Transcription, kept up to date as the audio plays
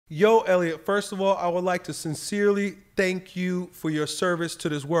Yo, Elliott, first of all, I would like to sincerely thank you for your service to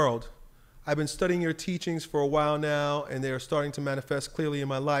this world. I've been studying your teachings for a while now, and they are starting to manifest clearly in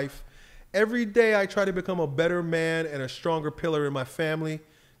my life. Every day, I try to become a better man and a stronger pillar in my family,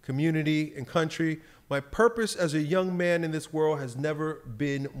 community, and country. My purpose as a young man in this world has never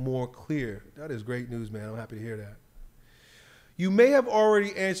been more clear. That is great news, man. I'm happy to hear that. You may have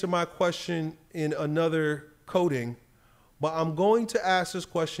already answered my question in another coding, but I'm going to ask this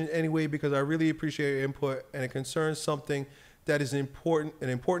question anyway because I really appreciate your input and it concerns something that is an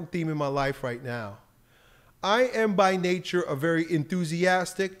important theme in my life right now. I am by nature a very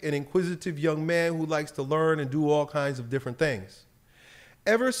enthusiastic and inquisitive young man who likes to learn and do all kinds of different things.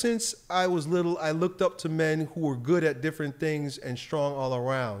 Ever since I was little, I looked up to men who were good at different things and strong all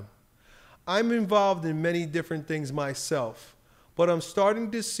around. I'm involved in many different things myself, but I'm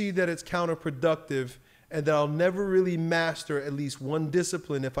starting to see that it's counterproductive and that I'll never really master at least one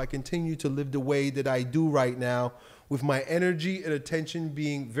discipline if I continue to live the way that I do right now, with my energy and attention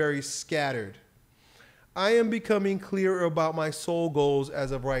being very scattered. I am becoming clearer about my soul goals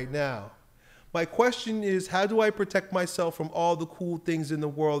as of right now. My question is, how do I protect myself from all the cool things in the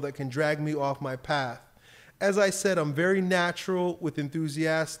world that can drag me off my path? As I said, I'm very natural with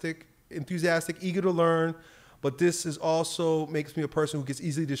enthusiastic, eager to learn, but this is also makes me a person who gets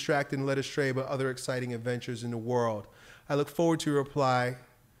easily distracted and led astray by other exciting adventures in the world. I look forward to your reply.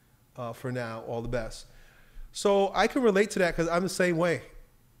 For now, all the best. So I can relate to that because I'm the same way.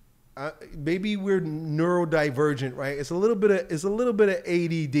 Maybe we're neurodivergent, right? It's a little bit of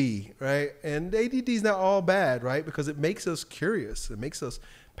ADD, right? And ADD is not all bad, right? Because it makes us curious. It makes us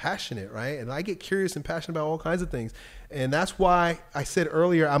passionate, right? And I get curious and passionate about all kinds of things. And that's why I said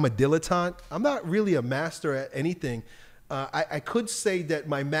earlier, I'm a dilettante. I'm not really a master at anything. I could say that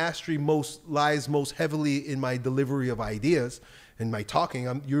my mastery lies most heavily in my delivery of ideas and my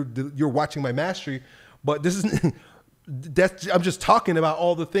talking. You're watching my mastery, but this is I'm just talking about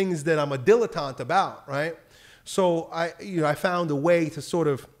all the things that I'm a dilettante about, right? So I found a way to sort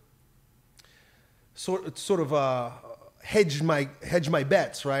of hedge my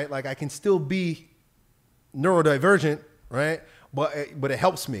bets, right? Like I can still be neurodivergent, right? But it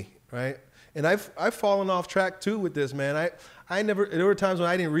helps me, right? And I've fallen off track too with this, man. There were times when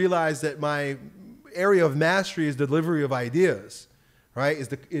I didn't realize that my area of mastery is delivery of ideas, right?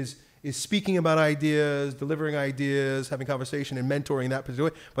 Is speaking about ideas, delivering ideas, having conversation and mentoring that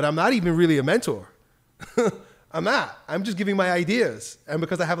particular way. But I'm not even really a mentor. I'm not. I'm just giving my ideas. And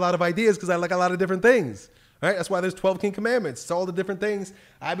because I have a lot of ideas, because I like a lot of different things, right? That's why there's 12 King Commandments. It's all the different things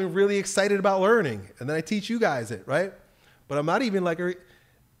I've been really excited about learning. And then I teach you guys it, right? But I'm not even like,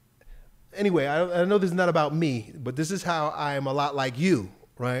 anyway, I know this is not about me, but this is how I am a lot like you,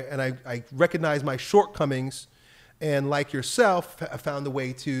 right? And I recognize my shortcomings. And like yourself, I found a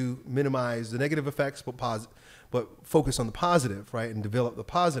way to minimize the negative effects, but focus on the positive, right? And develop the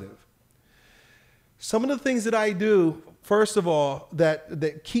positive. Some of the things that I do, first of all,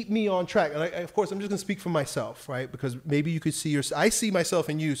 that keep me on track, and of course, I'm just gonna speak for myself, right? Because maybe you could see I see myself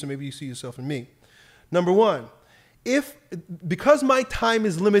in you, so maybe you see yourself in me. Number one, because my time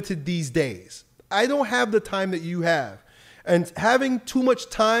is limited these days, I don't have the time that you have. And having too much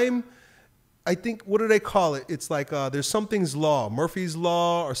time, I think, what do they call it? It's like there's something's law, Murphy's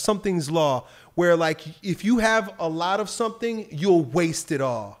law or something's law, where like if you have a lot of something, you'll waste it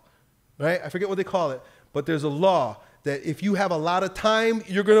all, right? I forget what they call it, but there's a law that if you have a lot of time,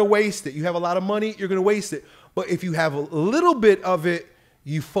 you're going to waste it. You have a lot of money, you're going to waste it. But if you have a little bit of it,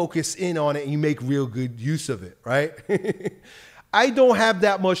 you focus in on it and you make real good use of it, right? I don't have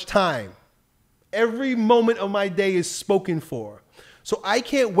that much time. Every moment of my day is spoken for. So I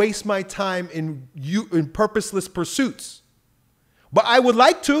can't waste my time in purposeless pursuits. But I would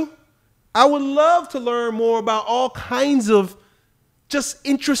like to. I would love to learn more about all kinds of just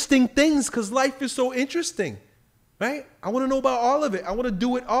interesting things because life is so interesting, right? I want to know about all of it. I want to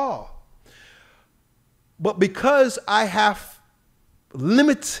do it all. But because I have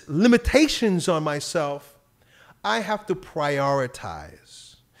limitations on myself, I have to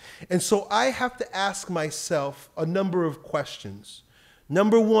prioritize. And so I have to ask myself a number of questions.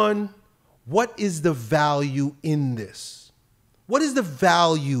 Number one, what is the value in this? What is the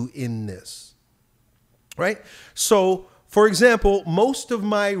value in this? Right? So, for example, most of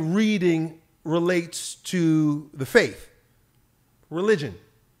my reading relates to the faith, religion.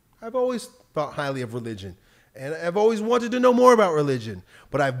 I've always thought highly of religion, and I've always wanted to know more about religion,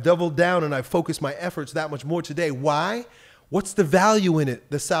 but I've doubled down and I've focused my efforts that much more today. Why? What's the value in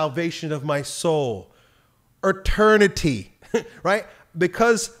it? The salvation of my soul, eternity, right?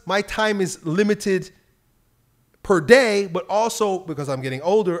 Because my time is limited per day, but also because I'm getting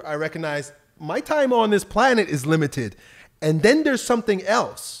older, I recognize my time on this planet is limited. And then there's something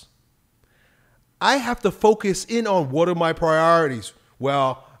else. I have to focus in on what are my priorities.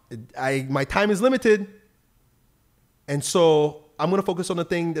 Well, my time is limited. And so I'm going to focus on the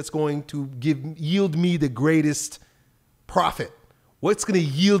thing that's going to yield me the greatest profit. What's going to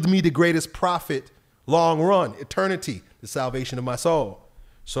yield me the greatest profit long run, eternity, the salvation of my soul.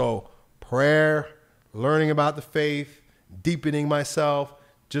 So prayer, learning about the faith, deepening myself,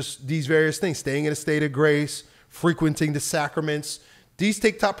 just these various things, staying in a state of grace, frequenting the sacraments. These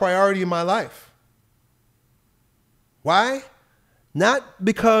take top priority in my life. Why? Not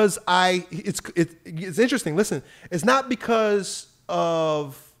because it's interesting. Listen, it's not because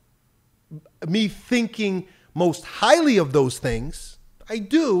of me thinking most highly of those things. I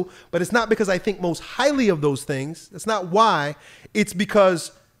do, but it's not because I think most highly of those things. That's not why. It's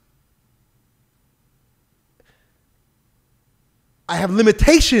because I have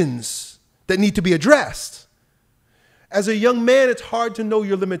limitations that need to be addressed. As a young man, it's hard to know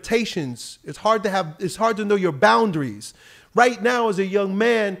your limitations. It's hard to know your boundaries. Right now, as a young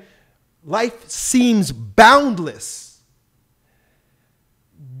man, life seems boundless.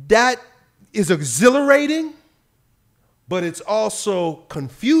 That is exhilarating, but it's also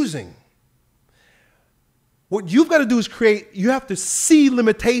confusing. What you've got to do is you have to see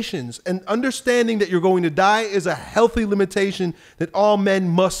limitations, and understanding that you're going to die is a healthy limitation that all men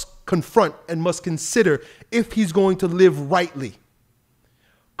must confront and must consider if he's going to live rightly.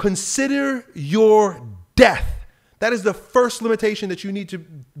 Consider your death. That is the first limitation that you need to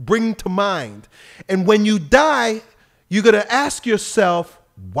bring to mind. And when you die, you're going to ask yourself,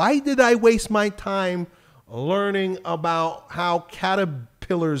 why did I waste my time learning about how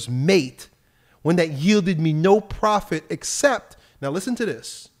caterpillars mate when that yielded me no profit except, now listen to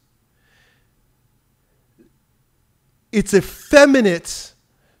this, it's effeminate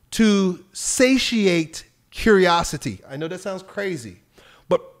to satiate curiosity. I know that sounds crazy,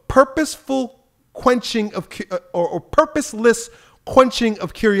 but purposeful quenching of or purposeless quenching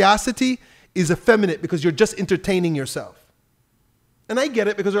of curiosity is effeminate because you're just entertaining yourself. And I get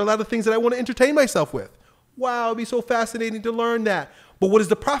it because there are a lot of things that I want to entertain myself with. Wow, it'd be so fascinating to learn that. But what is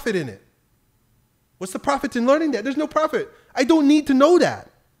the profit in it? What's the profit in learning that? There's no profit. I don't need to know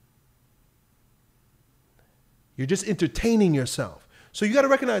that. You're just entertaining yourself. So you got to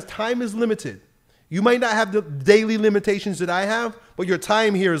recognize time is limited. You might not have the daily limitations that I have, but your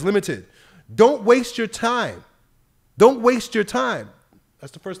time here is limited. Don't waste your time. Don't waste your time.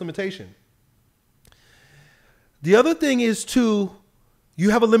 That's the first limitation. The other thing is, too, you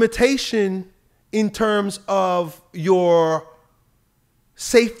have a limitation in terms of your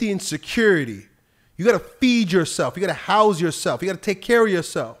safety and security. You got to feed yourself. You got to house yourself. You got to take care of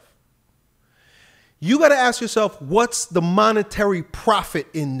yourself. You got to ask yourself, what's the monetary profit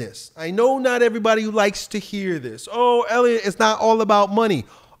in this? I know not everybody likes to hear this. Oh, Elliott, it's not all about money.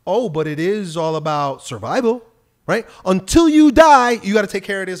 Oh, but it is all about survival, right? Until you die, you got to take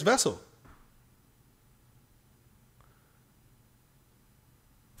care of this vessel.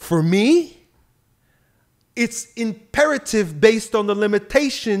 For me, it's imperative based on the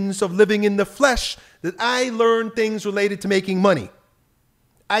limitations of living in the flesh that I learn things related to making money.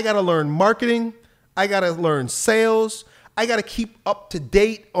 I got to learn marketing. I got to learn sales. I got to keep up to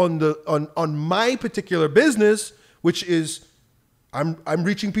date on my particular business, which is I'm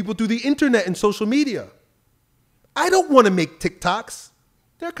reaching people through the internet and social media. I don't want to make TikToks.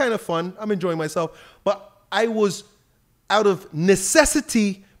 They're kind of fun. I'm enjoying myself. But I was out of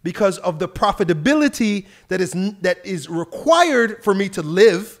necessity because of the profitability that is required for me to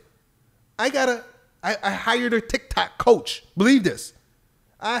live. I hired a TikTok coach. Believe this.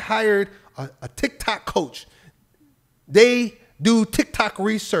 I hired a TikTok coach. They do TikTok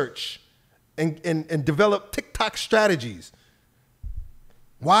research and develop TikTok strategies.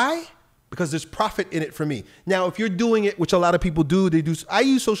 Why? Because there's profit in it for me. Now, if you're doing it, which a lot of people do, I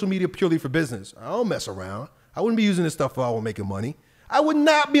use social media purely for business. I don't mess around. I wouldn't be using this stuff if I was making money. I would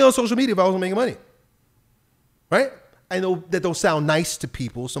not be on social media if I wasn't making money. Right? I know that don't sound nice to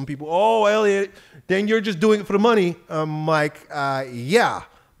people. Some people, oh, Elliott, then you're just doing it for the money. I'm like, yeah,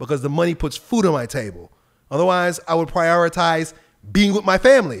 because the money puts food on my table. Otherwise, I would prioritize being with my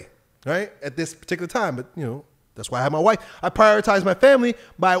family, right, at this particular time. But, you know, that's why I have my wife. I prioritize my family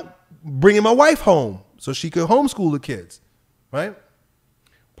by bringing my wife home so she could homeschool the kids, right?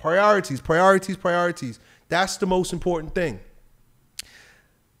 Priorities, priorities, priorities. That's the most important thing.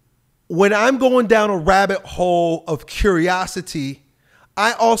 When I'm going down a rabbit hole of curiosity,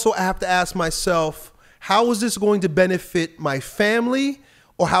 I also have to ask myself, how is this going to benefit my family,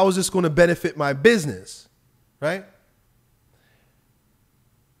 or how is this going to benefit my business, right?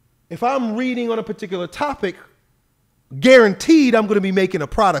 If I'm reading on a particular topic, guaranteed I'm going to be making a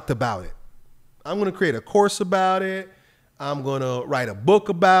product about it. I'm going to create a course about it. I'm going to write a book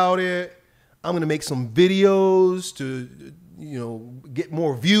about it. I'm going to make some videos to, get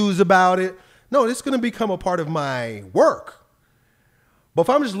more views about it. No, it's going to become a part of my work. But if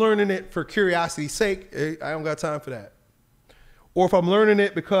I'm just learning it for curiosity's sake, I don't got time for that. Or if I'm learning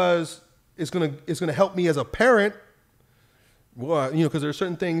it because it's going to help me as a parent, well, because there are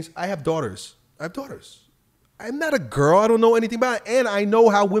certain things. I have daughters. I'm not a girl. I don't know anything about it. And I know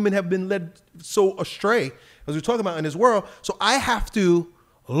how women have been led so astray, as we're talking about in this world. So I have to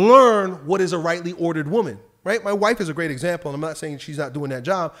learn what is a rightly ordered woman, right? My wife is a great example. And I'm not saying she's not doing that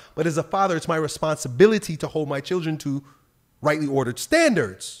job, but as a father, it's my responsibility to hold my children to rightly ordered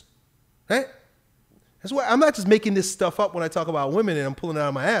standards, right? That's why I'm not just making this stuff up when I talk about women and I'm pulling it out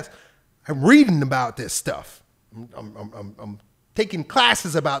of my ass. I'm reading about this stuff. I'm taking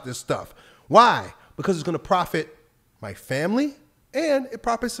classes about this stuff. Why? Because it's going to profit my family and it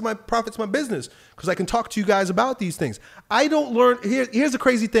profits my business because I can talk to you guys about these things. I don't learn. Here's the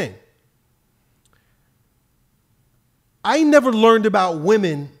crazy thing. I never learned about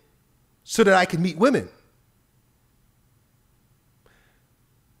women so that I could meet women.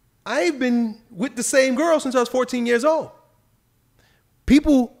 I've been with the same girl since I was 14 years old.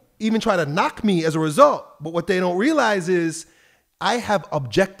 People even try to knock me as a result, but what they don't realize is I have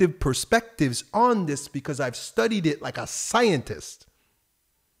objective perspectives on this because I've studied it like a scientist.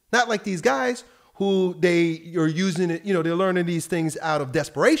 Not like these guys who they are using it, they're learning these things out of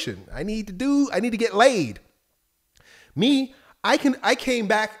desperation. I need to get laid. Me, I came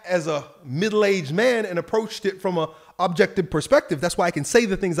back as a middle-aged man and approached it from an objective perspective. That's why I can say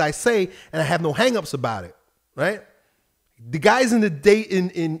the things I say and I have no hang-ups about it, right? The guys in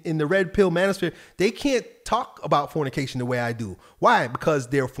the red pill manosphere, they can't talk about fornication the way I do. Why? Because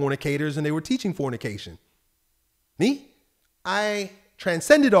they're fornicators and they were teaching fornication. Me, I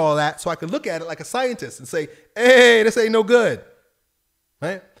transcended all that so I could look at it like a scientist and say, hey, this ain't no good,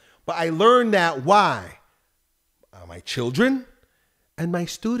 right? But I learned that why? My children and my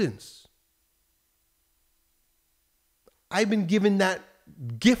students. I've been given that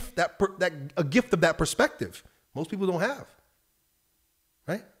gift, a gift of that perspective. Most people don't have,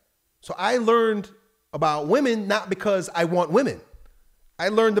 right? So I learned about women not because I want women. I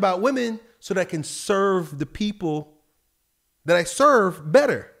learned about women so that I can serve the people that I serve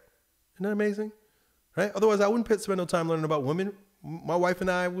better. Isn't that amazing? Right? Otherwise, I wouldn't spend no time learning about women. My wife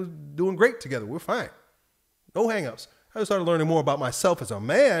and I was doing great together. We're fine. No hang-ups. I just started learning more about myself as a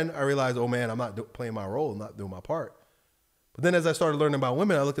man. I realized, oh man, I'm not playing my role. I'm not doing my part. But then as I started learning about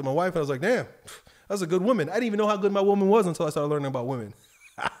women, I looked at my wife and I was like, damn, that's a good woman. I didn't even know how good my woman was until I started learning about women.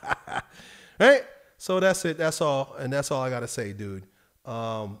 Right? So that's it. That's all. And that's all I got to say, dude.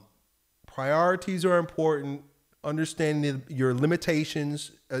 Priorities are important. Understanding your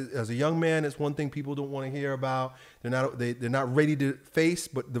limitations as a young man is one thing people don't want to hear about. They're not ready to face,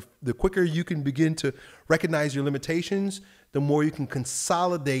 but the quicker you can begin to recognize your limitations, the more you can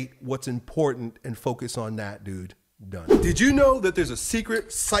consolidate what's important and focus on that, dude. Done. Did you know that there's a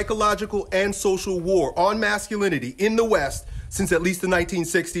secret psychological and social war on masculinity in the West since at least the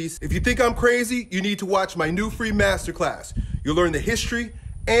 1960s? If you think I'm crazy, you need to watch my new free masterclass. You'll learn the history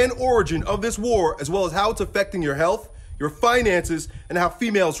and origin of this war, as well as how it's affecting your health, your finances, and how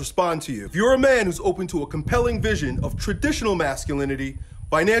females respond to you. If you're a man who's open to a compelling vision of traditional masculinity,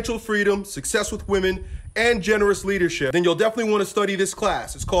 financial freedom, success with women, and generous leadership, then you'll definitely want to study this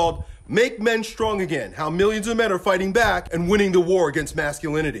class. It's called Make Men Strong Again, How Millions of Men Are Fighting Back and Winning the War Against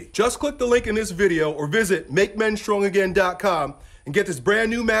Masculinity. Just click the link in this video or visit MakeMenStrongAgain.com and get this brand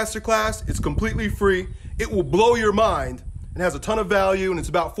new masterclass. It's completely free. It will blow your mind and has a ton of value, and it's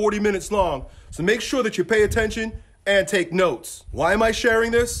about 40 minutes long. So make sure that you pay attention and take notes. Why am I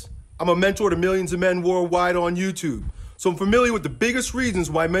sharing this? I'm a mentor to millions of men worldwide on YouTube. So I'm familiar with the biggest reasons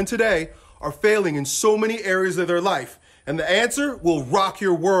why men today are failing in so many areas of their life. And the answer will rock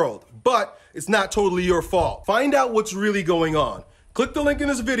your world, but it's not totally your fault. Find out what's really going on. Click the link in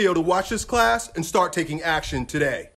this video to watch this class and start taking action today.